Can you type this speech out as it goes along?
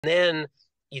then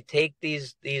you take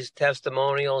these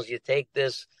testimonials, you take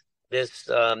this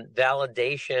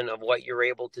validation of what you're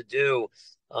able to do,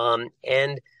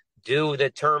 and do the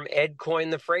term. Ed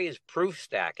coined the phrase proof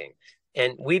stacking.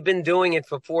 And we've been doing it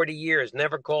for 40 years,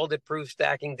 never called it proof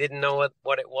stacking, didn't know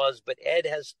what it was. But Ed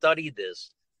has studied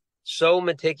this so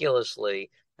meticulously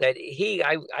that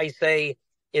I say,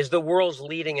 is the world's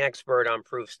leading expert on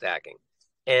proof stacking.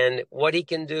 And what he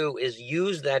can do is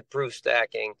use that proof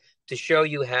stacking to show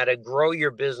you how to grow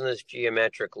your business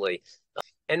geometrically.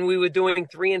 And we were doing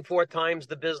 3 and 4 times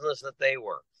the business that they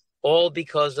were, all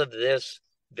because of this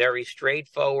very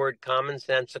straightforward,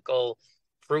 commonsensical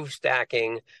proof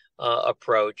stacking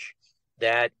approach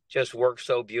that just works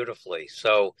so beautifully.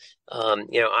 So,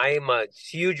 I am a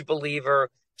huge believer,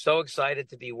 so excited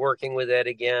to be working with Ed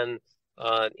again,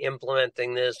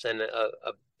 implementing this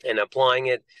and applying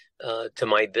it to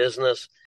my business.